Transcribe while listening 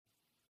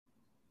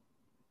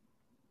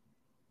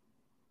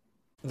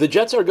The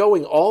Jets are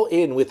going all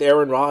in with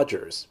Aaron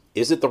Rodgers.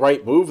 Is it the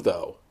right move,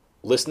 though?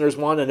 Listeners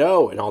want to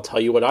know, and I'll tell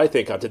you what I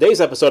think on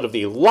today's episode of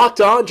the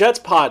Locked On Jets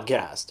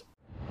podcast.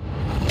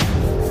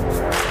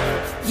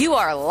 You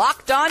are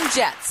Locked On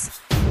Jets,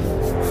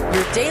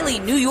 your daily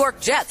New York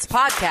Jets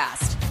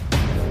podcast.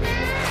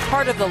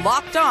 Part of the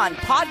Locked On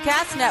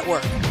Podcast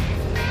Network,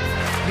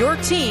 your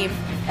team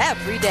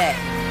every day.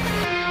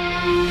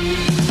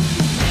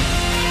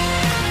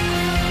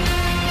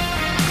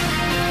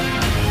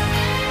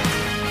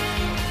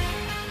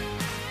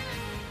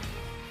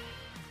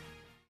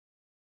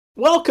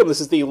 Welcome, this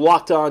is the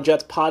Locked On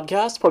Jets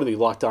podcast, part of the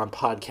Locked On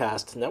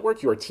Podcast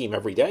Network, your team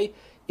every day.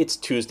 It's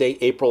Tuesday,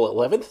 April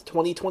 11th,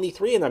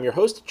 2023, and I'm your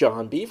host,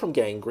 John B. from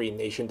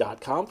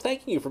GangGreenNation.com,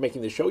 thanking you for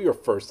making the show your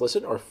first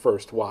listen or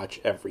first watch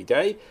every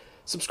day.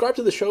 Subscribe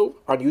to the show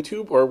on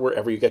YouTube or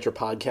wherever you get your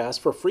podcasts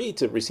for free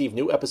to receive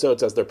new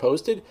episodes as they're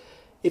posted.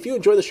 If you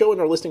enjoy the show and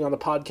are listening on the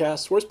podcast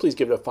source, please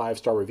give it a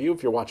 5-star review.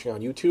 If you're watching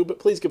on YouTube, but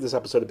please give this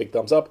episode a big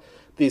thumbs up.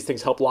 These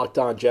things help Locked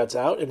On Jets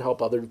out and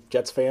help other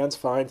Jets fans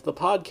find the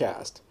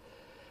podcast.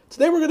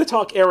 Today we're going to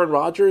talk Aaron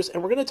Rodgers,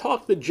 and we're going to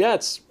talk the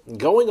Jets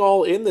going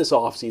all in this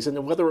offseason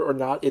and whether or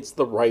not it's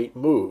the right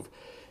move.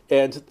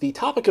 And the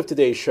topic of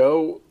today's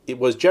show, it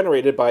was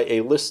generated by a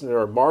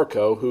listener,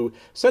 Marco, who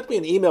sent me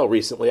an email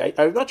recently.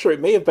 I'm not sure, it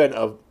may have been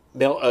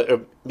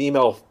an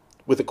email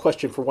with a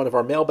question for one of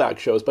our mailbag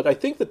shows, but I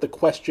think that the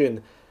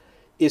question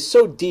is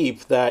so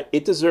deep that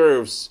it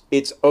deserves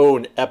its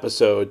own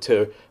episode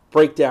to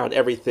break down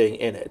everything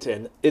in it.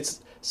 And it's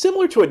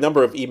similar to a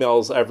number of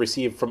emails I've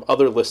received from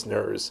other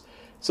listeners.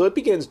 So it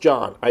begins,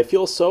 John, I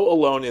feel so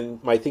alone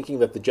in my thinking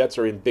that the Jets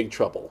are in big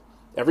trouble.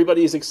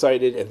 Everybody is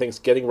excited and thinks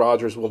getting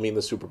Rodgers will mean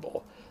the Super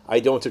Bowl. I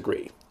don't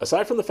agree.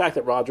 Aside from the fact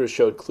that Rodgers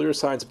showed clear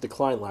signs of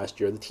decline last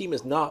year, the team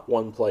is not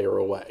one player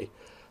away.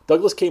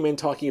 Douglas came in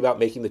talking about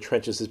making the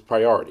trenches his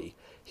priority.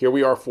 Here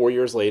we are 4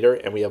 years later,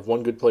 and we have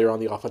one good player on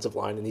the offensive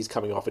line, and he's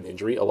coming off an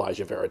injury,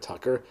 Elijah Vera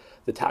Tucker.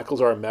 The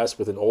tackles are a mess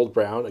with an old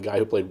Brown, a guy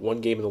who played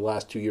one game in the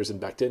last 2 years in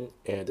Becton,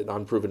 and an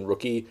unproven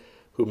rookie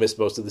who missed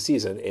most of the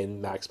season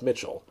in Max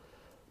Mitchell.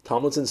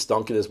 Tomlinson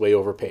stunk and is way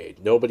overpaid.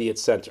 Nobody at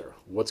center.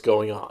 What's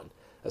going on?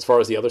 As far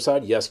as the other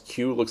side, yes,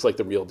 Q looks like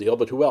the real deal,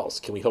 but who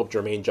else? Can we hope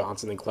Jermaine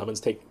Johnson and Clemens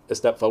take a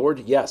step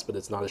forward? Yes, but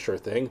it's not a sure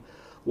thing.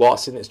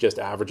 Lawson is just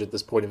average at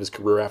this point of his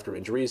career after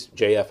injuries.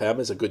 JFM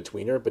is a good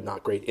tweener, but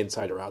not great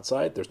inside or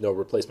outside. There's no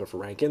replacement for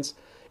Rankins.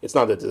 It's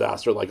not a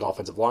disaster like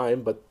offensive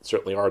line, but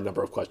certainly are a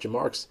number of question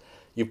marks.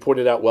 You've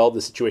pointed out well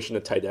the situation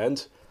at tight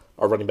end.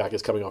 Our running back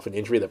is coming off an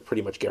injury that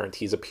pretty much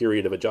guarantees a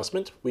period of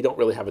adjustment. We don't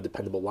really have a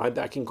dependable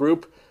linebacking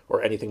group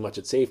or anything much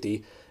at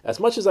safety. As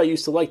much as I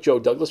used to like Joe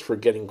Douglas for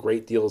getting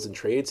great deals in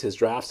trades, his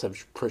drafts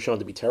have shown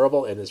to be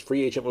terrible, and his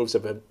free agent moves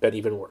have been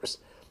even worse.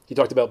 He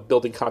talked about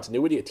building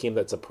continuity, a team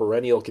that's a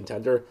perennial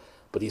contender,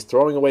 but he's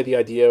throwing away the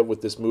idea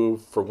with this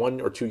move for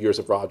 1 or 2 years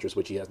of Rodgers,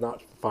 which he has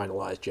not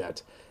finalized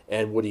yet,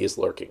 and Woody is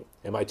lurking.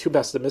 Am I too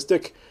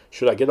pessimistic?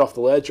 Should I get off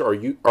the ledge, or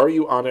are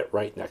you on it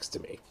right next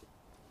to me?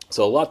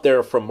 So a lot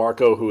there from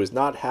Marco, who is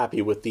not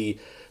happy with the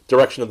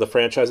direction of the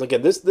franchise. And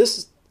again,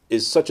 this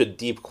is such a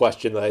deep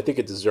question that I think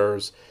it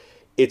deserves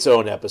its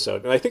own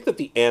episode. And I think that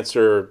the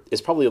answer is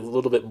probably a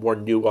little bit more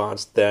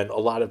nuanced than a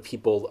lot of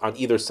people on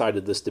either side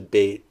of this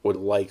debate would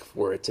like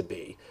for it to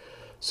be.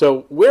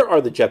 So where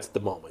are the Jets at the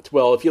moment?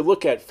 Well, if you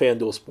look at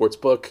FanDuel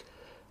Sportsbook,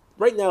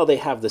 right now they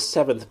have the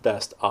 7th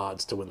best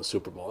odds to win the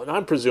Super Bowl. And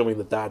I'm presuming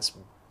that that's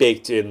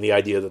baked in the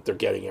idea that they're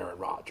getting Aaron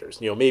Rodgers.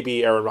 You know,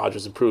 maybe Aaron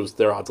Rodgers improves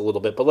their odds a little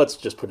bit, but let's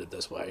just put it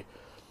this way.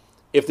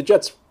 If the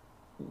Jets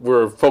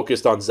were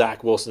focused on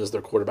Zach Wilson as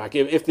their quarterback,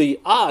 if the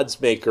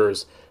odds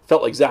makers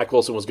felt like Zach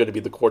Wilson was going to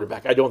be the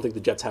quarterback, I don't think the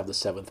Jets have the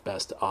 7th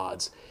best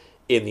odds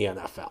in the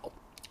NFL.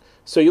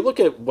 So you look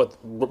at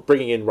what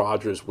bringing in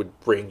Rodgers would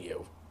bring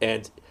you,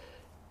 and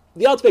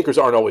the odds makers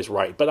aren't always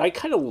right, but I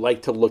kind of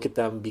like to look at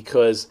them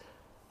because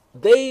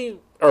they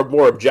are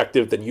more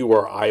objective than you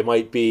or I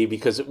might be,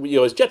 because, you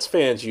know, as Jets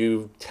fans,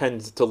 you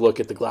tend to look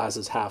at the glass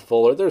as half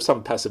full, or there's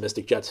some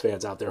pessimistic Jets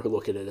fans out there who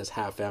look at it as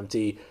half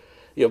empty.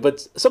 You know,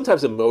 but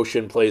sometimes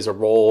emotion plays a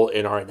role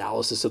in our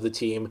analysis of the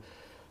team.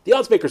 The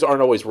odds makers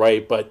aren't always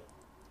right, but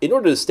in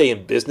order to stay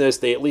in business,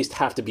 they at least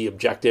have to be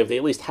objective. They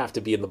at least have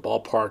to be in the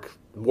ballpark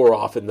more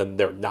often than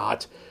they're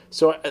not.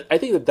 So I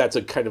think that that's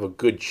a kind of a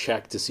good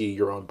check to see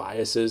your own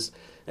biases.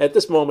 At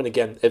this moment,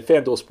 again, at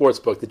FanDuel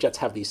Sportsbook, the Jets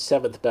have the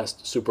 7th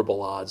best Super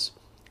Bowl odds.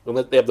 And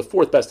they have the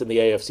 4th best in the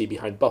AFC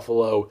behind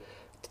Buffalo,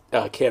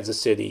 Kansas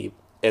City,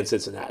 and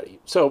Cincinnati.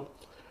 So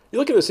you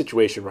look at the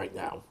situation right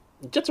now.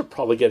 The Jets are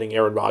probably getting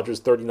Aaron Rodgers,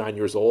 39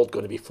 years old,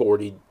 going to be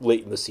 40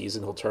 late in the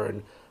season. He'll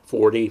turn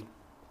 40.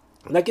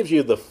 And that gives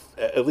you,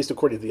 at least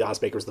according to the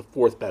odds makers, the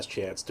 4th best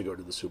chance to go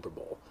to the Super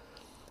Bowl.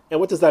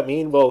 And what does that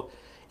mean? Well,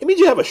 it means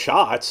you have a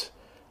shot.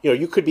 You know,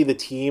 you could be the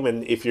team,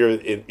 and if you're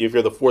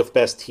the 4th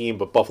best team,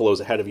 but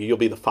Buffalo's ahead of you, you'll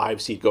be the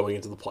 5 seed going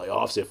into the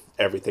playoffs if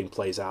everything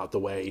plays out the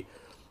way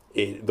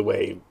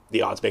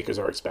the odds makers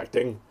are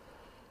expecting.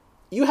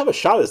 You have a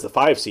shot as the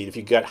 5 seed if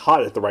you get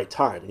hot at the right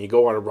time and you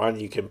go on a run.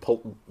 You can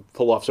pull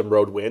off some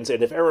road wins,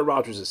 and if Aaron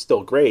Rodgers is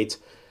still great,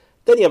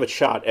 then you have a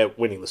shot at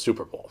winning the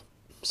Super Bowl.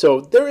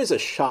 So there is a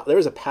shot, there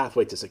is a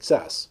pathway to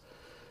success.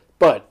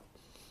 But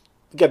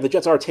again, the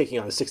Jets are taking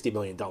on a $60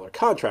 million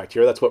contract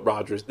here. That's what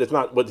Rodgers, that's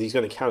not what he's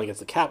going to count against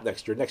the cap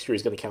next year. Next year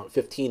he's going to count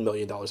 $15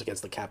 million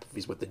against the cap if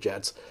he's with the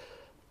Jets.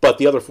 But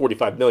the other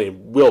 $45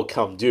 million will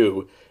come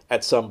due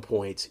at some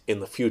point in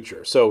the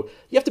future. So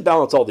you have to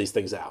balance all these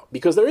things out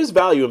because there is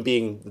value in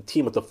being the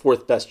team with the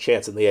fourth best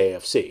chance in the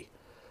AFC.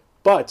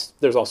 But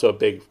there's also a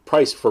big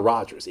price for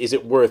Rodgers. Is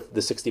it worth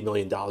the $60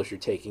 million you're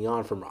taking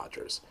on from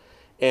Rodgers?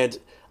 And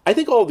I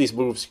think all of these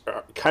moves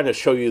kind of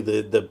show you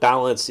the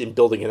balance in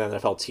building an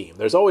NFL team.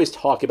 There's always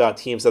talk about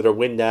teams that are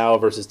win now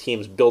versus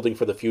teams building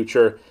for the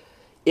future.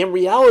 In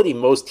reality,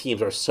 most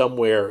teams are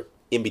somewhere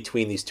in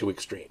between these two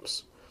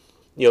extremes.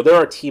 There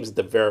are teams at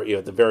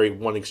the very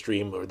one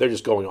extreme where they're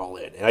just going all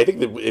in. And I think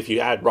that if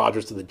you add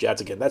Rodgers to the Jets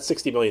again, that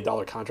 $60 million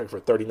contract for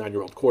a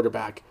 39-year-old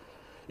quarterback,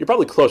 you're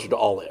probably closer to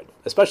all in,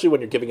 especially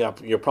when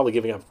you're probably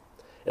giving up,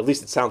 at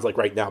least it sounds like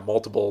right now,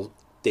 multiple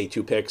day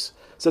 2 picks.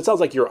 So it sounds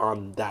like you're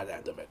on that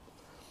end of it.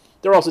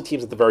 There are also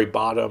teams at the very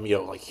bottom,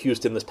 like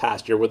Houston this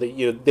past year, where they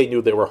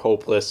knew they were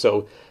hopeless,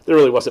 so there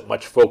really wasn't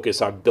much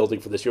focus on building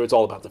for this year. It's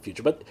all about the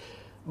future. But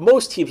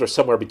most teams are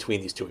somewhere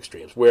between these two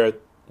extremes, where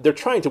they're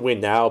trying to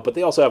win now, but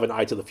they also have an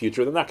eye to the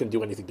future. They're not going to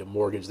do anything to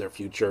mortgage their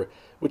future,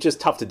 which is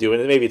tough to do.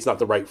 And maybe it's not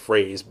the right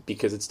phrase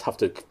because it's tough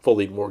to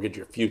fully mortgage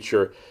your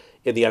future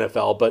in the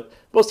NFL, but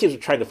most teams are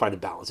trying to find a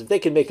balance. If they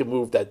can make a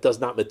move that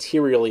does not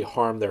materially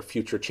harm their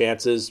future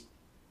chances,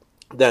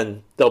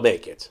 then they'll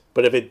make it.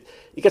 But if it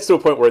gets to a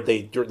point where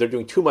they're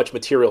doing too much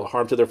material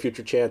harm to their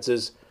future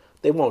chances,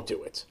 they won't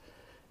do it.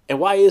 And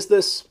why is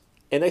this?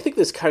 And I think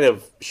this kind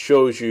of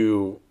shows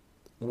you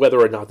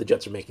whether or not the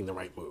Jets are making the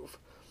right move.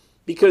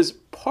 Because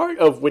part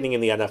of winning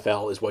in the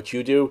NFL is what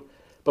you do,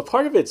 but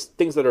part of it's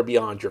things that are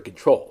beyond your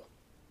control.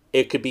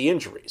 It could be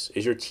injuries.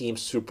 Is your team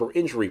super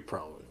injury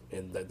prone?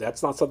 And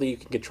that's not something you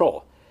can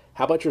control.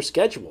 How about your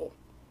schedule?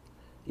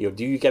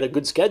 Do you get a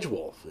good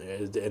schedule?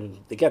 And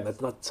again, that's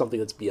not something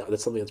that's beyond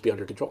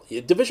your control.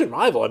 Division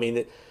rival. I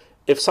mean,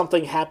 if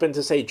something happened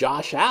to say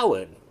Josh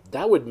Allen,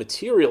 that would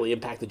materially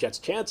impact the Jets'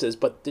 chances.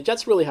 But the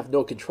Jets really have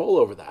no control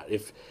over that.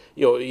 If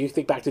you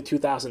think back to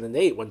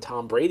 2008 when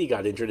Tom Brady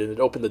got injured and it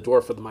opened the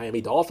door for the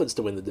Miami Dolphins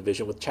to win the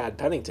division with Chad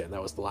Pennington.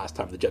 That was the last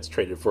time the Jets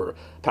traded for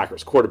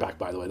Packers quarterback.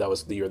 By the way, that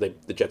was the year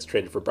the Jets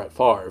traded for Brett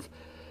Favre.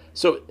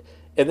 So.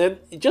 And then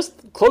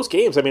just close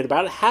games. I mean,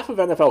 about half of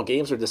NFL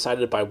games are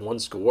decided by one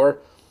score.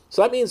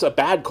 So that means a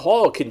bad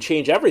call can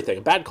change everything.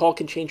 A bad call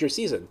can change your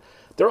season.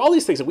 There are all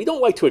these things, and we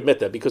don't like to admit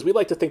that because we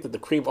like to think that the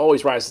cream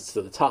always rises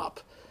to the top.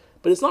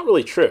 But it's not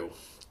really true.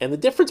 And the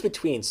difference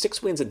between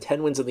 6 wins and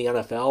 10 wins in the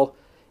NFL,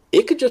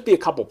 it could just be a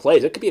couple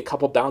plays. It could be a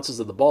couple bounces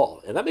of the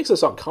ball. And that makes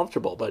us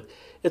uncomfortable, but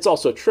it's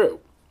also true.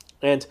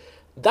 And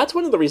that's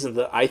one of the reasons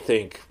that I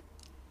think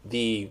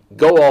the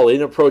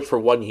go-all-in approach for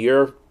 1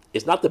 year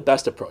is not the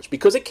best approach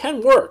because it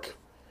can work.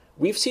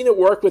 We've seen it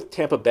work with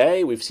Tampa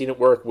Bay. We've seen it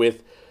work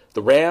with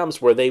the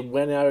Rams where they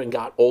went out and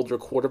got older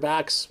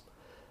quarterbacks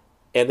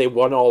and they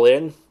won all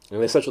in.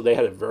 And essentially they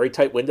had a very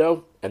tight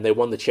window and they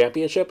won the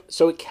championship.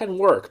 So it can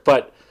work.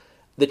 But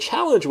the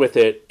challenge with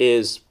it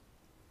is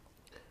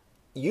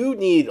you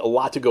need a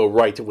lot to go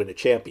right to win a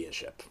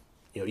championship.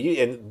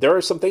 And there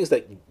are some things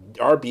that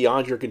are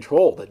beyond your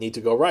control that need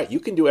to go right.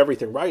 You can do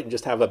everything right and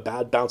just have a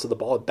bad bounce of the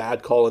ball, a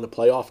bad call in a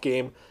playoff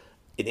game,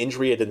 an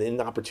injury at an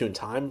inopportune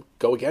time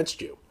go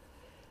against you.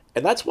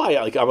 And that's why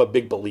I'm a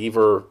big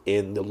believer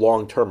in the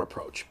long-term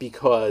approach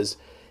because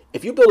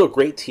if you build a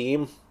great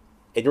team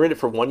and you're in it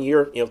for 1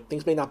 year,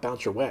 things may not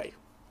bounce your way.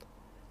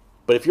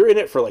 But if you're in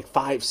it for like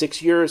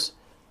 5-6 years,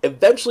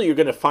 eventually you're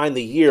going to find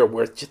the year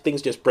where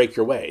things just break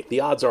your way.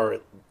 The odds are,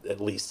 at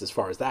least as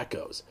far as that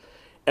goes.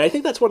 And I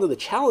think that's one of the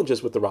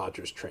challenges with the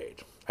Rodgers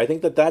trade. I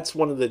think that's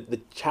one of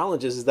the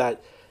challenges is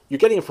that you're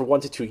getting it for 1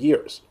 to 2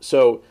 years.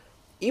 So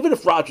even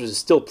if Rodgers is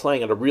still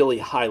playing at a really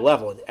high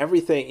level and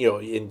everything,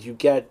 and you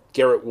get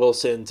Garrett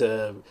Wilson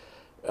to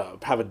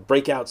have a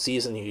breakout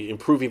season, you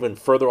improve even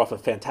further off a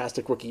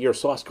fantastic rookie year,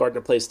 Sauce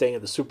Gardner plays staying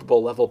at the Super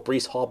Bowl level,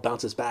 Breece Hall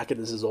bounces back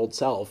into his old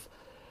self,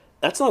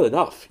 that's not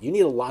enough. You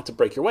need a lot to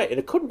break your way, and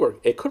it could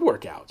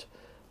work out,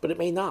 but it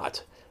may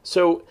not.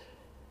 So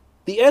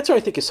the answer, I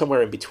think, is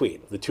somewhere in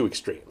between the two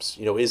extremes.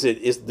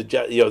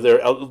 There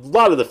a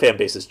lot of the fan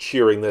base is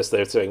cheering this.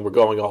 They're saying we're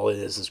going all in.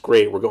 This is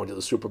great. We're going to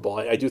the Super Bowl.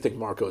 I do think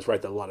Marco is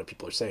right that a lot of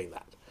people are saying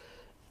that.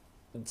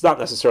 It's not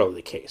necessarily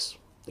the case.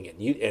 Again,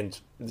 and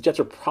the Jets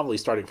are probably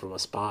starting from a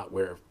spot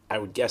where I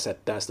would guess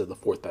at best they're the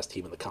fourth best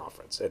team in the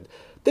conference, and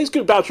things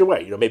could bounce your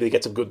way. Maybe they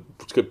get some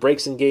good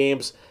breaks in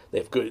games. They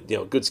have good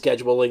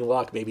scheduling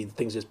luck. Maybe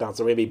things just bounce.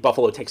 Or maybe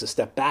Buffalo takes a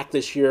step back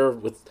this year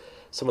with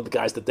some of the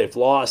guys that they've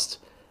lost.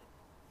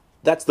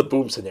 That's the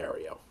boom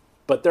scenario.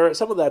 But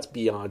some of that's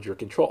beyond your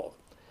control.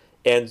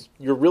 And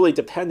you're really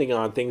depending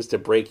on things to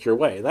break your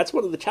way. And that's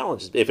one of the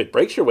challenges. If it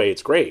breaks your way,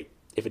 it's great.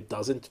 If it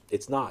doesn't,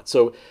 it's not.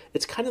 So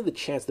it's kind of the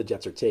chance the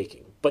Jets are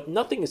taking. But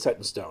nothing is set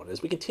in stone.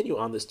 As we continue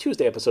on this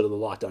Tuesday episode of the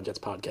Locked On Jets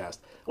podcast,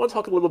 I want to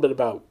talk a little bit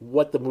about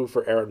what the move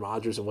for Aaron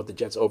Rodgers and what the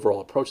Jets' overall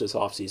approach this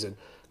offseason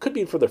could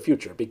mean for their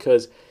future.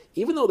 Because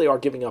even though they are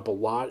giving up a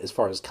lot as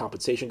far as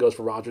compensation goes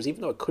for Rodgers,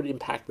 even though it could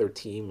impact their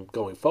team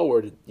going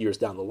forward years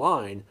down the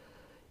line,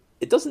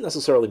 it doesn't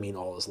necessarily mean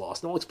all is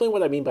lost. And I'll explain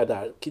what I mean by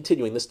that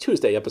continuing this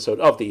Tuesday episode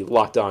of the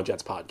Locked On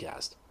Jets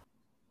podcast.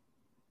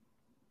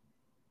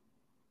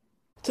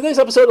 Today's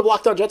episode of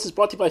Locked On Jets is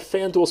brought to you by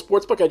FanDuel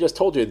Sportsbook. I just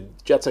told you,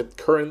 Jets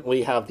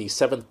currently have the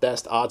 7th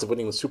best odds of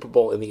winning the Super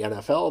Bowl in the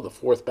NFL, the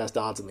 4th best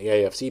odds in the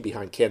AFC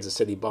behind Kansas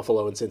City,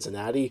 Buffalo, and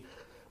Cincinnati.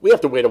 We have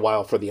to wait a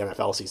while for the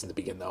NFL season to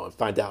begin, though, and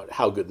find out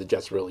how good the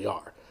Jets really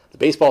are. The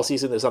baseball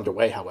season is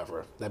underway,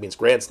 however. That means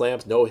grand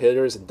slams,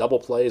 no-hitters, and double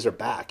plays are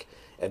back.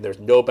 And there's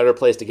no better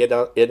place to get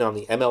in on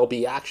the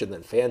MLB action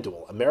than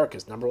FanDuel,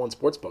 America's #1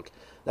 sportsbook.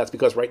 That's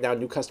because right now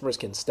new customers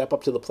can step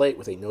up to the plate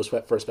with a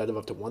no-sweat first bet of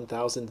up to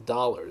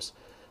 $1,000.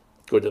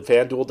 Go to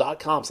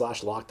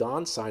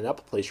FanDuel.com/lockedon, sign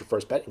up, place your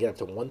first bet, and get up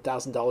to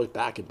 $1,000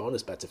 back in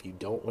bonus bets if you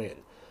don't win.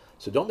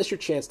 So don't miss your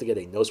chance to get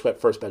a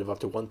no-sweat first bet of up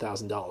to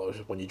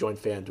 $1,000 when you join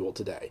FanDuel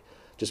today.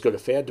 Just go to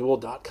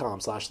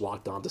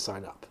FanDuel.com/lockedon to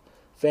sign up.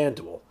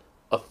 FanDuel,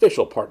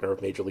 official partner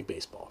of Major League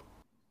Baseball.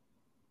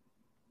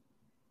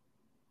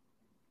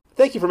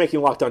 Thank you for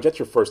making Locked On Jets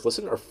your first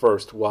listen or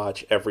first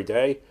watch every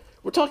day.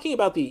 We're talking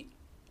about the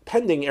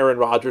pending Aaron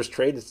Rodgers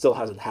trade. It still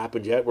hasn't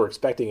happened yet. We're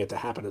expecting it to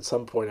happen at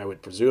some point, I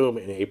would presume,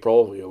 in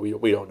April.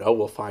 We don't know.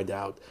 We'll find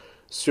out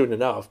soon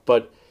enough.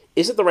 But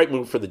is it the right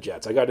move for the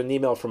Jets? I got an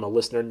email from a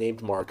listener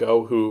named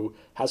Marco who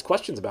has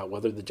questions about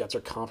whether the Jets are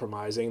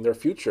compromising their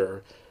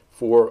future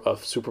for a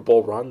Super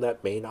Bowl run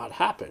that may not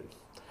happen.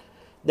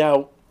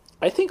 Now,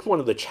 I think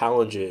one of the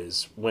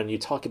challenges when you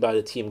talk about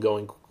a team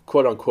going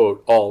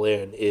quote-unquote all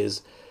in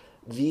is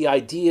the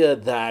idea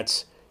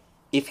that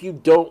if you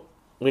don't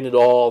win it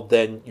all,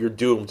 then you're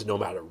doomed no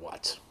matter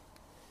what.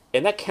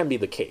 And that can be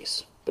the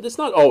case, but it's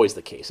not always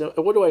the case. And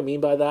what do I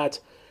mean by that?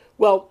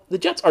 Well, the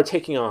Jets are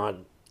taking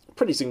on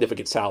pretty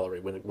significant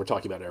salary when we're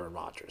talking about Aaron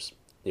Rodgers.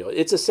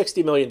 It's a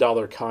 $60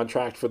 million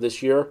contract for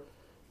this year.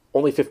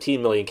 Only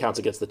 $15 million counts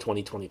against the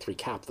 2023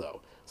 cap,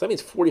 though. So that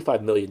means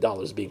 $45 million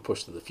is being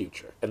pushed to the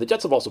future. And the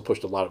Jets have also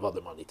pushed a lot of other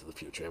money to the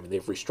future. I mean,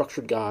 they've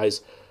restructured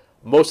guys.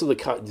 Most of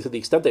to the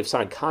extent they've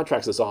signed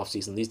contracts this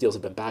offseason, these deals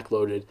have been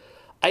backloaded.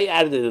 I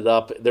added it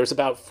up. There's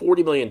about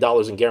 $40 million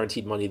in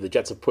guaranteed money the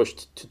Jets have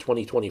pushed to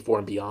 2024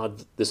 and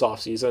beyond this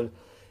offseason.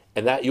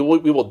 And that we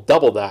will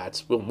double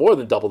that. We'll more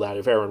than double that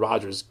if Aaron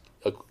Rodgers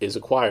is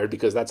acquired,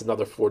 because that's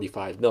another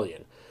 $45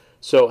 million.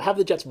 So have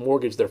the Jets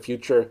mortgage their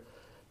future?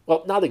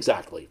 Well, not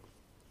exactly.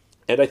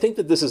 And I think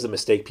that this is a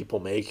mistake people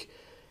make.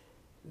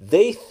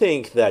 They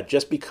think that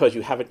just because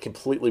you haven't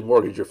completely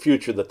mortgaged your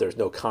future that there's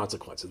no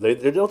consequences. They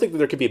don't think that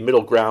there could be a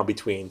middle ground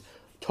between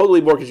totally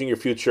mortgaging your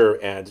future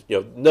and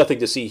nothing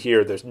to see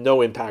here. There's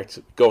no impact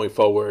going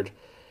forward.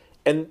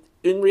 And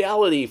in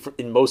reality,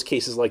 in most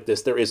cases like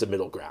this, there is a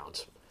middle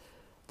ground.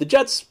 The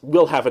Jets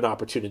will have an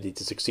opportunity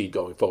to succeed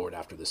going forward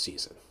after this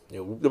season,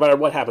 no matter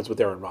what happens with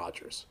Aaron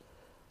Rodgers.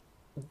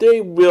 They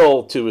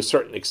will, to a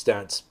certain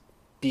extent,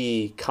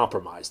 be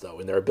compromised, though,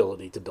 in their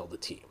ability to build a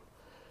team.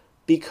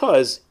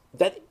 Because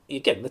that,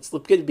 again, that's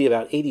going to be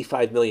about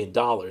 $85 million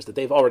that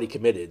they've already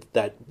committed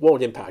that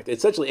won't impact.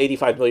 It's essentially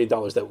 $85 million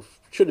that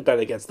should have been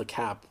against the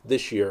cap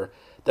this year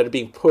that are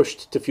being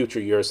pushed to future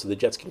years so the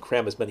Jets can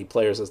cram as many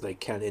players as they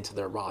can into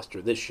their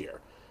roster this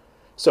year.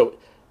 So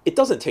it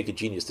doesn't take a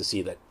genius to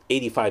see that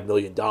 $85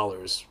 million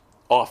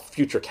off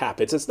future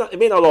cap. It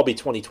may not all be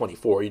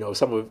 2024,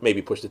 some of it may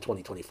be pushed to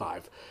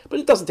 2025, but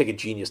it doesn't take a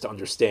genius to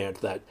understand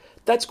that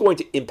that's going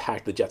to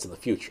impact the Jets in the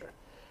future.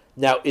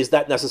 Now, is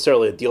that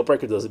necessarily a deal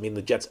breaker? Does it mean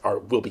the Jets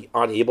will be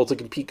unable to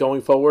compete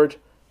going forward?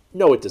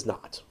 No, it does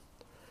not.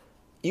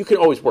 You can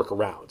always work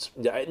around.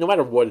 No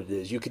matter what it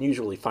is, you can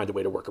usually find a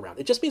way to work around.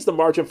 It just means the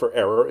margin for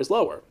error is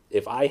lower.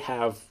 If I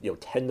have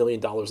 $10 million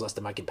less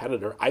than my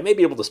competitor, I may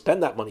be able to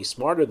spend that money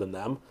smarter than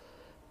them,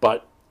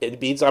 but it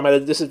means I'm at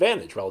a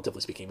disadvantage, relatively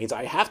speaking. It means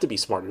I have to be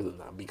smarter than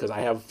them because I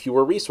have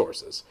fewer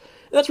resources.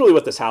 And that's really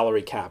what the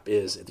salary cap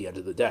is at the end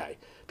of the day.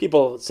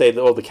 People say,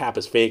 the cap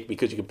is fake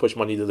because you can push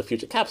money to the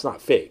future. Cap's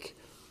not fake.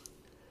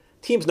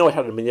 Teams know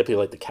how to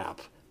manipulate the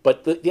cap.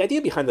 But the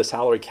idea behind the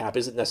salary cap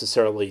isn't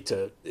necessarily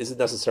to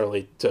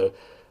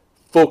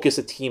focus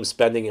a team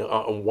spending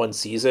on one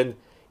season.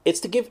 It's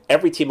to give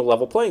every team a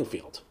level playing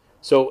field.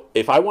 So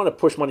if I want to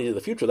push money to the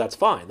future, that's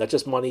fine. That's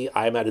just money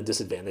I'm at a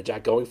disadvantage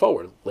at going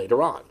forward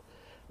later on.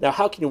 Now,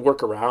 how can you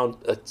work around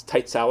a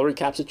tight salary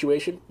cap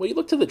situation? Well, you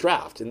look to the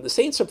draft. And the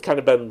Saints have kind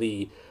of been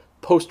the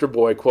poster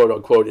boy, quote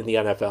unquote, in the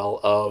NFL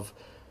of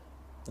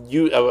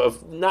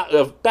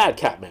bad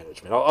cap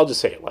management. I'll just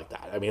say it like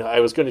that. I mean,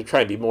 I was going to try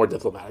and be more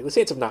diplomatic. The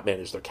Saints have not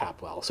managed their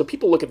cap well. So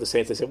people look at the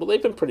Saints, they say, well,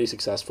 they've been pretty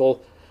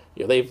successful.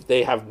 They've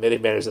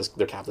managed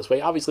their cap this way.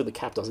 Obviously, the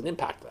cap doesn't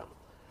impact them.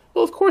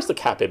 Well, of course the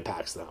cap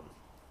impacts them.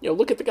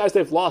 Look at the guys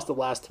they've lost the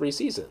last 3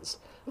 seasons.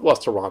 They've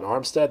lost Teron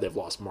Armstead, they've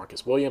lost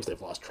Marcus Williams,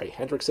 they've lost Trey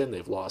Hendrickson,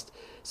 they've lost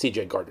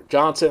C.J.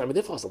 Gardner-Johnson. I mean,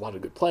 they've lost a lot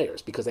of good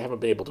players because they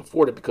haven't been able to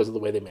afford it because of the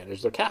way they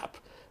manage their cap.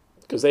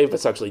 Because they've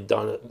essentially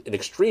done an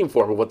extreme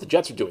form of what the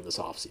Jets are doing this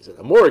offseason,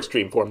 a more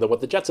extreme form than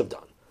what the Jets have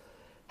done.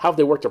 How have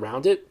they worked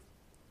around it?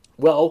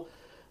 Well,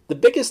 the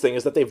biggest thing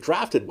is that they've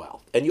drafted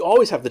well, and you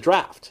always have the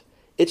draft.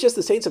 It's just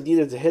the Saints have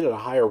needed to hit at a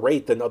higher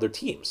rate than other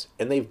teams,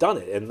 and they've done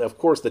it. And, of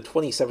course, the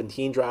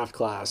 2017 draft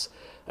class,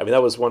 I mean,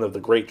 that was one of the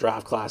great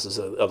draft classes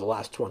of the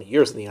last 20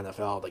 years in the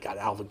NFL. They got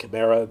Alvin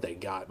Kamara, they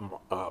got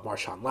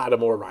Marshawn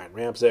Lattimore, Ryan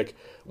Ramczyk,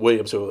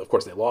 Williams, who, of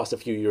course, they lost a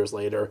few years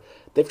later.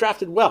 They've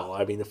drafted well.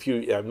 I mean,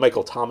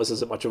 Michael Thomas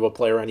isn't much of a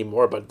player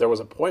anymore, but there was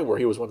a point where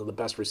he was one of the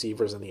best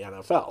receivers in the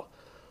NFL.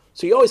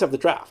 So you always have the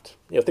draft.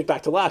 Think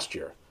back to last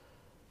year.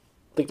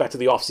 Think back to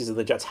the offseason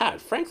the Jets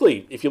had.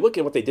 Frankly, if you look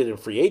at what they did in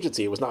free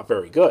agency, it was not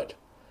very good.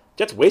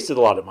 Jets wasted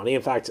a lot of money.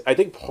 In fact, I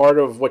think part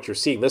of what you're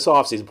seeing this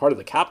offseason, part of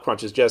the cap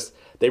crunch, is just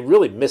they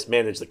really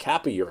mismanaged the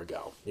cap a year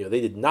ago.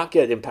 They did not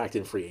get impact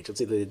in free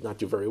agency. They did not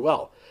do very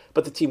well.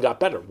 But the team got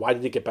better. Why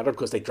did it get better?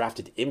 Because they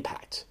drafted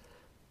impact,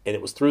 and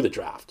it was through the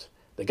draft.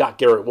 They got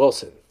Garrett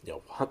Wilson,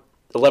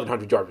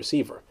 1,100-yard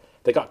receiver.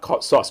 They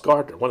got Sauce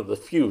Gardner, one of the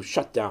few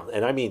shutdown,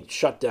 and I mean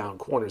shutdown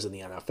corners in the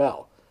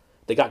NFL.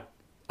 They got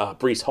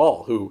Breece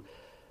Hall, who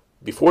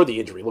before the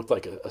injury looked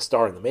like a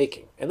star in the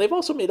making. And they've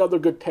also made other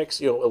good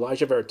picks.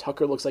 Elijah Vera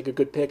Tucker looks like a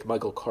good pick.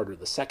 Michael Carter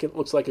II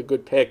looks like a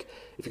good pick.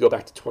 If you go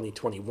back to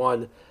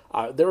 2021,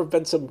 there have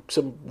been some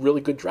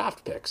really good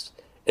draft picks.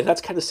 And that's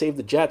kind of saved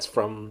the Jets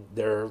from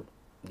their,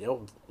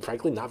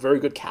 frankly, not very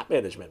good cap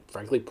management.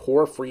 Frankly,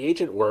 poor free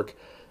agent work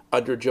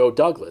under Joe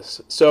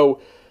Douglas. So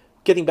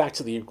getting back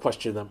to the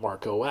question that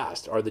Marco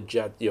asked, are the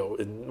Jets,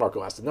 and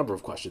Marco asked a number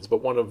of questions,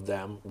 but one of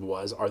them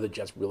was, are the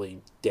Jets really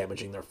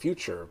damaging their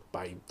future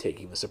by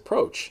taking this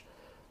approach?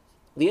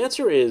 The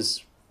answer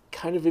is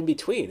kind of in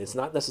between. It's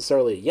not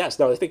necessarily a yes.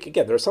 Now, I think,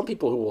 again, there are some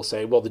people who will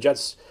say, well, the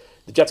Jets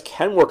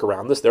can work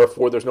around this,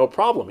 therefore there's no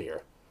problem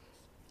here.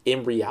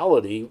 In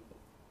reality,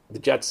 the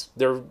Jets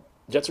are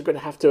going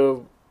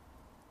to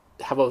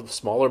have a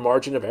smaller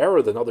margin of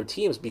error than other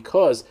teams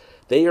because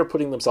they are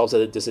putting themselves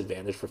at a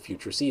disadvantage for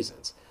future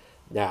seasons.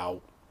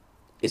 Now,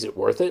 is it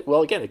worth it?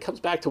 Well, again, it comes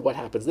back to what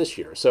happens this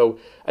year. So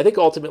I think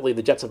ultimately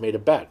the Jets have made a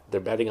bet.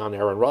 They're betting on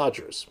Aaron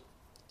Rodgers.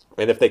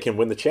 And if they can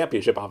win the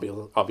championship,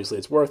 obviously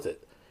it's worth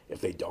it. If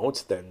they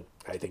don't, then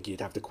I think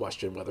you'd have to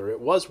question whether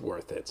it was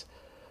worth it.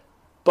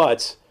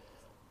 But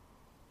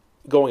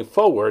going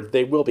forward,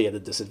 they will be at a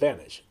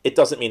disadvantage. It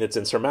doesn't mean it's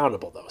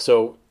insurmountable, though.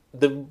 So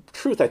the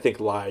truth, I think,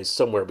 lies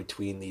somewhere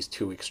between these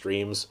two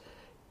extremes.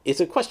 It's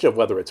a question of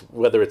whether it's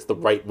the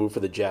right move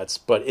for the Jets,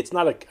 but it's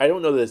not I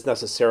don't know that it's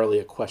necessarily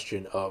a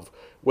question of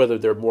whether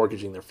they're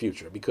mortgaging their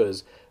future,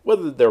 because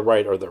whether they're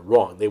right or they're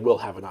wrong, they will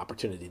have an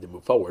opportunity to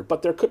move forward,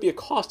 but there could be a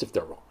cost if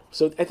they're wrong.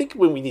 So I think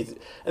we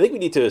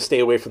need to stay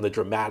away from the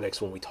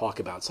dramatics when we talk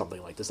about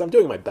something like this. I'm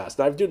doing my best.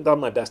 I've done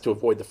my best to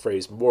avoid the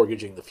phrase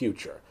mortgaging the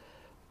future.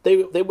 They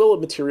will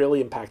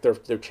materially impact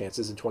their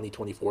chances in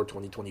 2024,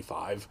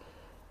 2025.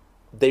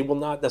 They will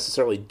not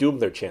necessarily doom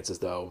their chances,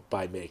 though,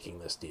 by making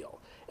this deal.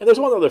 And there's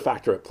one other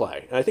factor at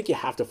play, and I think you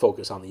have to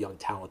focus on the young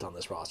talent on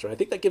this roster. And I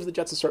think that gives the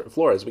Jets a certain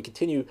floor. As we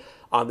continue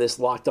on this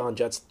Locked On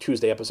Jets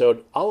Tuesday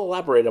episode, I'll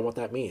elaborate on what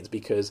that means,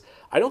 because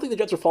I don't think the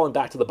Jets are falling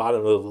back to the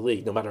bottom of the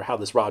league no matter how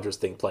this Rodgers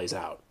thing plays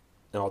out.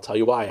 And I'll tell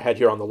you why ahead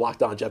here on the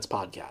Locked On Jets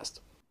podcast.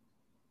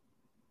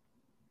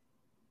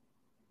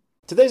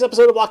 Today's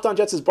episode of Locked On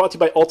Jets is brought to you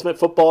by Ultimate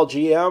Football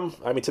GM.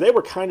 I mean, today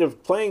we're kind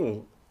of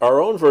playing our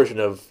own version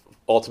of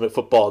Ultimate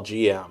Football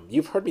GM.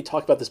 You've heard me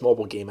talk about this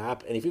mobile game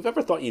app, and if you've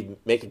ever thought you'd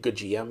make a good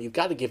GM, you've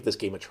got to give this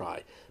game a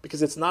try,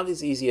 because it's not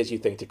as easy as you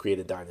think to create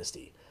a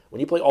dynasty. When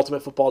you play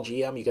Ultimate Football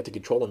GM, you get to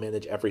control and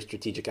manage every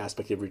strategic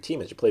aspect of your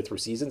team as you play through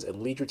seasons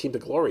and lead your team to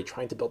glory,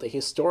 trying to build a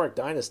historic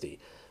dynasty.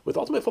 With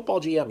Ultimate Football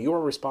GM, you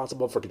are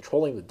responsible for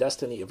controlling the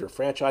destiny of your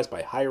franchise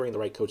by hiring the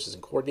right coaches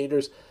and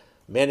coordinators,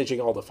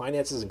 managing all the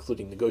finances,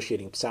 including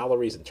negotiating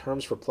salaries and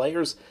terms for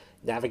players,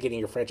 navigating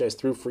your franchise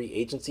through free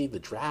agency, the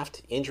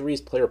draft, injuries,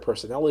 player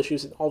personnel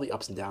issues, and all the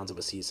ups and downs of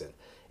a season.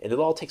 And it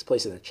all takes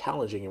place in a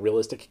challenging and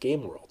realistic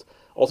game world.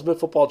 Ultimate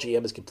Football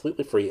GM is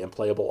completely free and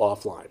playable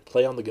offline.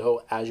 Play on the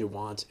go as you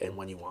want and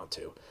when you want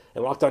to.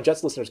 And Locked On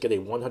Jets listeners get a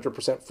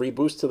 100% free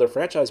boost to their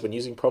franchise when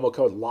using promo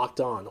code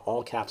LOCKEDON,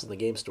 all caps, in the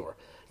game store.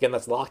 Again,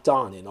 that's Locked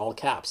On in all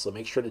caps, so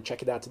make sure to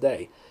check it out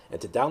today.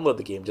 And to download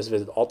the game, just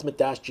visit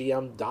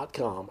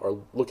ultimate-gm.com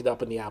or look it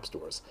up in the app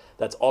stores.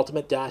 That's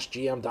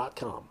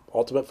ultimate-gm.com.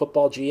 Ultimate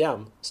Football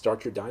GM.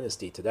 Start your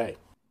dynasty today.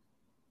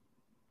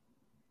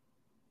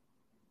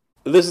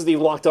 This is the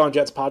Locked On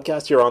Jets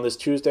podcast here on this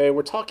Tuesday.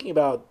 We're talking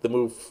about the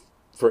move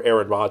for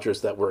Aaron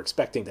Rodgers that we're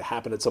expecting to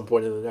happen at some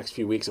point in the next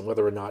few weeks and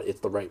whether or not it's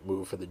the right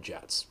move for the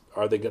Jets.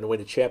 Are they going to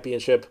win a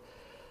championship?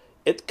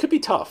 It could be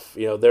tough.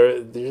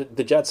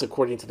 The Jets,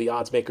 according to the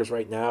odds makers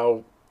right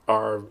now,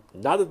 are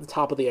not at the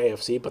top of the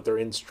AFC, but they're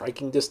in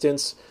striking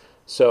distance.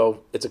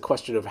 So it's a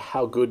question of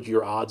how good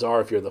your odds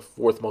are if you're the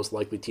fourth most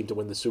likely team to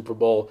win the Super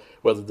Bowl,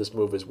 whether this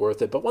move is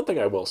worth it. But one thing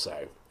I will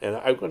say, and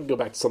I'm going to go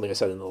back to something I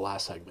said in the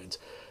last segment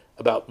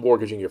about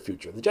mortgaging your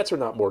future. The Jets are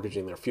not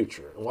mortgaging their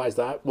future. And why is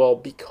that? Well,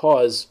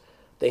 because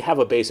they have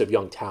a base of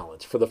young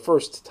talent. For the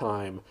first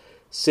time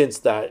since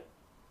that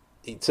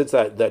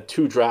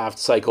two draft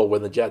cycle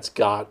when the Jets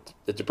got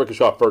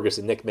D'Brickashaw,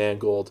 Ferguson, Nick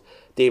Mangold,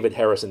 David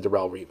Harris, and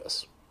Darrelle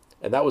Revis.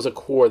 And that was a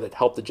core that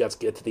helped the Jets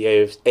get to the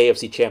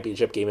AFC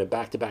Championship game in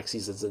back-to-back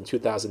seasons in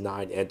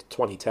 2009 and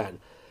 2010.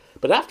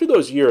 But after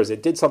those years,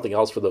 it did something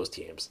else for those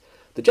teams.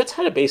 The Jets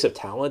had a base of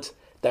talent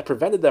that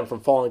prevented them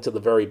from falling to the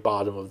very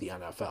bottom of the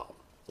NFL.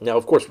 Now,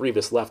 of course,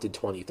 Revis left in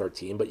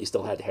 2013, but you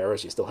still had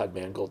Harris, you still had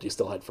Mangold, you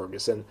still had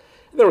Ferguson,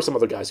 and there were some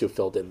other guys who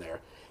filled in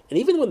there. And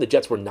even when the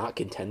Jets were not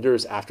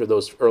contenders after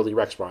those early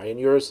Rex Ryan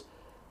years,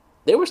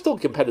 they were still a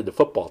competitive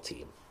football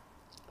team.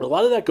 And a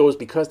lot of that goes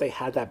because they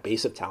had that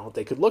base of talent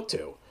they could look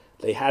to.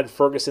 They had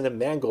Ferguson and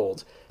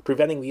Mangold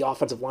preventing the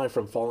offensive line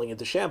from falling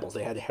into shambles.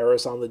 They had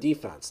Harris on the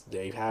defense.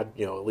 They had,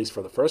 at least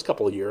for the first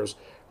couple of years,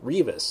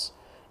 Revis.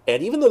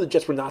 And even though the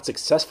Jets were not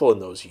successful in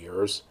those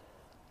years,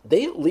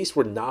 they at least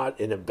were not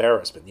an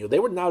embarrassment. They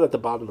were not at the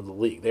bottom of the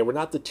league. They were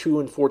not the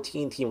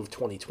 2-14 team of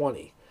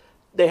 2020.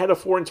 They had a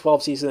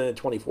 4-12 season in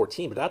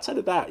 2014. But outside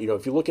of that,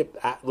 if you look at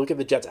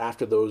the Jets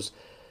after those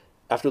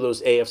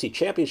AFC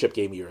Championship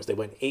game years, they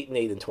went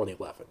 8-8 in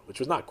 2011, which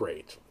was not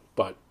great,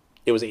 but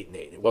it was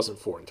 8-8. It wasn't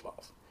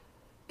 4-12.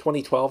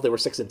 2012, they were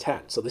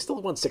 6-10, so they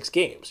still won 6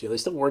 games. They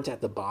still weren't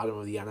at the bottom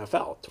of the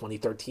NFL.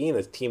 2013,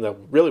 a team that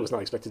really was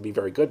not expected to be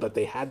very good, but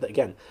they had,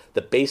 again,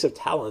 the base of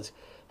talent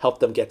helped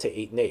them get to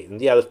 8-8. And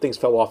yeah, the things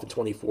fell off in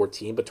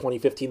 2014, but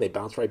 2015 they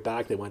bounced right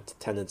back. They went to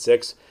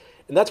 10-6.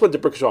 And that's when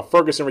D'Brickashaw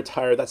Ferguson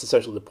retired. That's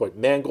essentially the point.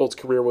 Mangold's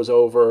career was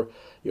over.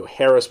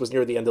 Harris was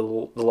near the end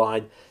of the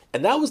line.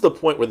 And that was the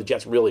point where the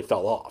Jets really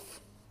fell off.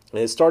 And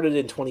it started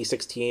in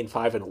 2016,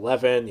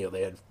 5-11.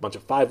 They had a bunch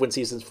of 5-win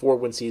seasons,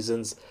 4-win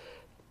seasons.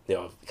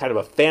 Kind of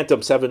a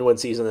phantom 7-win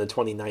season in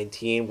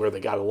 2019 where they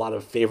got a lot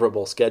of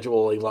favorable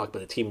scheduling luck, but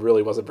the team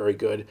really wasn't very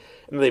good. And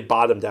then they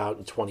bottomed out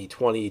in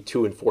 2020,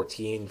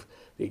 2-14.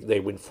 They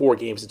win 4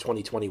 games in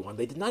 2021.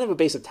 They did not have a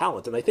base of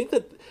talent. And I think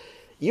that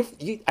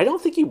I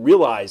don't think you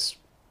realize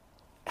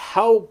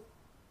how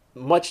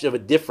much of a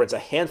difference a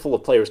handful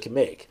of players can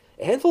make.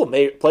 A handful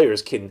of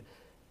players can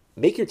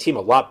make your team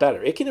a lot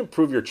better. It can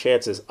improve your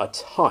chances a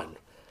ton.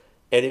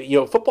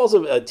 And football's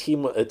a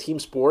team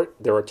sport.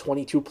 There are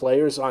 22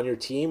 players on your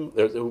team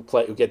who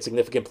get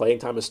significant playing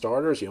time as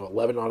starters.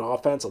 11 on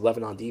offense,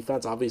 11 on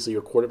defense. Obviously,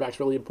 your quarterback's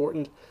really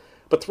important.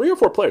 But 3 or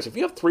 4 players. If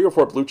you have 3 or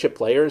 4 blue chip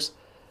players,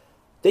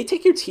 they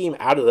take your team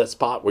out of that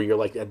spot where you're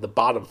like at the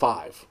bottom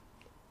 5,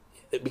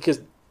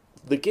 because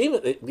the game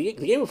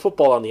of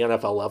football on the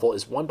NFL level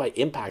is won by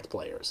impact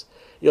players.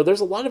 There's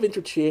a lot of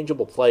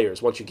interchangeable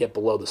players once you get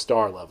below the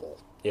star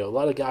level. A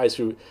lot of guys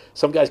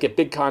some guys get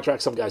big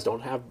contracts, some guys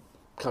don't have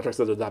contracts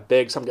that are that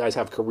big, some guys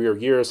have career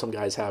years, some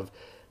guys have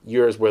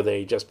years where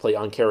they just play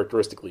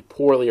uncharacteristically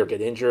poorly or get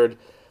injured.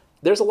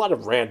 There's a lot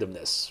of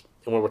randomness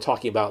when we're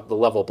talking about the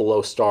level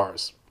below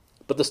stars.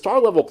 But the star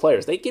level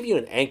players, they give you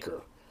an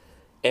anchor.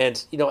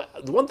 And, the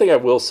one thing I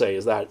will say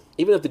is that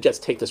even if the Jets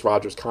take this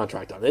Rodgers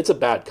contract on, it's a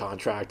bad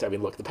contract. I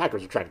mean, look, the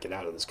Packers are trying to get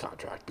out of this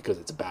contract because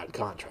it's a bad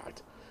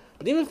contract.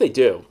 But even if they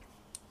do,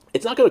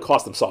 it's not going to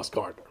cost them Sauce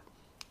Gardner.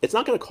 It's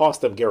not going to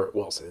cost them Garrett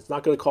Wilson. It's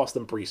not going to cost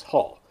them Breece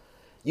Hall.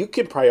 You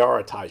can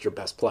prioritize your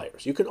best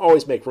players. You can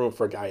always make room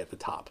for a guy at the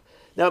top.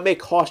 Now, it may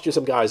cost you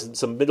some guys,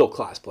 some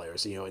middle-class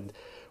players, and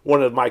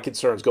one of my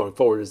concerns going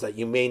forward is that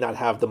you may not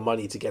have the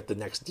money to get the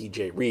next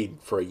DJ Reed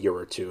for a year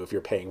or two if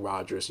you're paying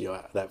Rodgers,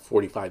 that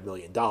 $45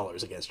 million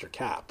against your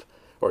cap,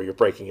 or you're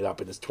breaking it up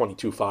and it's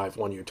 22.5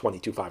 one year,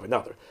 22.5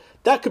 another.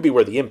 That could be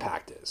where the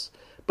impact is,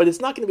 but it's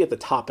not going to be at the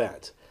top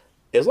end.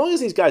 As long as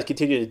these guys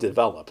continue to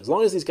develop, as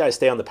long as these guys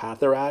stay on the path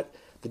they're at,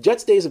 the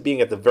Jets' days of being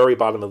at the very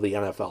bottom of the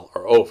NFL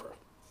are over,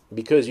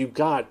 because you're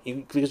going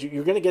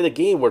to get a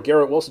game where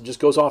Garrett Wilson just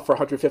goes off for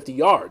 150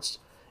 yards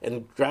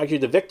and drag you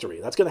to victory.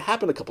 That's going to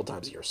happen a couple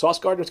times a year. Sauce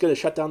Gardner's going to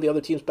shut down the other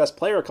team's best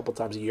player a couple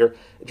times a year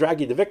and drag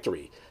you to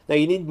victory. Now,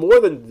 you need more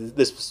than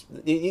this.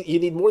 You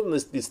need more than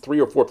this 3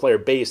 or 4 player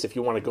base if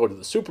you want to go to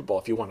the Super Bowl,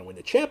 if you want to win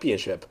a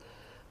championship.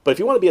 But if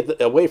you want to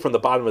be away from the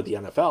bottom of the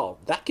NFL,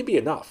 that can be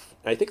enough.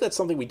 And I think that's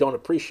something we don't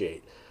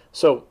appreciate.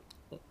 So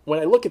when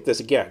I look at this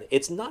again,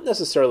 it's not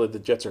necessarily the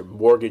Jets are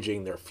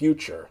mortgaging their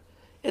future.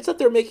 It's that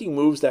they're making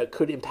moves that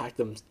could impact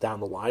them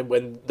down the line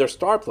when their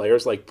star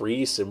players like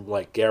Breece and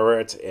like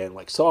Garrett and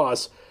like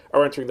Sauce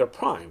are entering their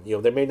prime.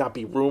 There may not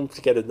be room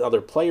to get another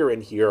player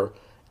in here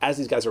as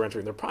these guys are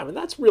entering their prime. And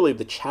that's really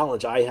the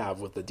challenge I have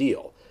with the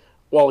deal,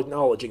 while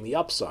acknowledging the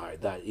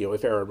upside that,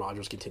 if Aaron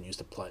Rodgers continues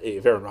to play,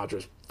 if Aaron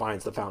Rodgers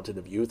finds the fountain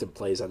of youth and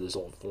plays at his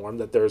old form,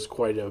 that there's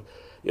quite a,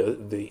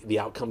 the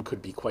outcome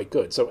could be quite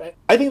good. So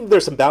I think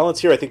there's some balance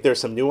here. I think there's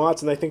some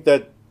nuance, and I think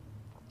that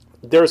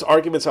there's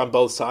arguments on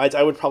both sides.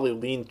 I would probably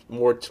lean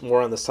more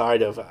on the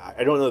side of,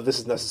 I don't know if this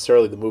is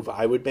necessarily the move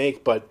I would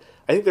make, but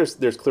I think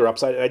there's clear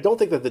upside. And I don't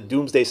think that the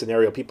doomsday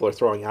scenario people are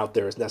throwing out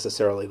there is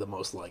necessarily the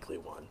most likely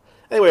one.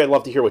 Anyway, I'd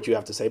love to hear what you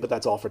have to say, but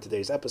that's all for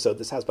today's episode.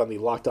 This has been the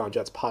Locked On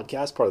Jets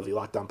podcast, part of the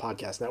Locked On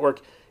Podcast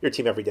Network. Your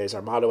team every day is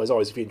our motto. As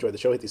always, if you enjoyed the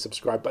show, hit the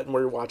subscribe button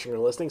where you're watching or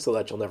listening so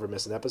that you'll never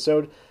miss an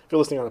episode. If you're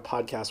listening on a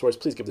podcast source,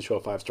 please give the show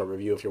a 5-star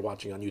review. If you're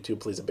watching on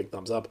YouTube, please a big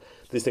thumbs up.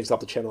 These things help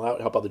the channel out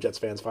and help other Jets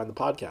fans find the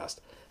podcast.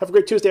 Have a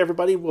great Tuesday,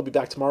 everybody. We'll be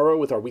back tomorrow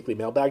with our weekly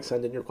mailbag.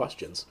 Send in your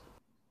questions.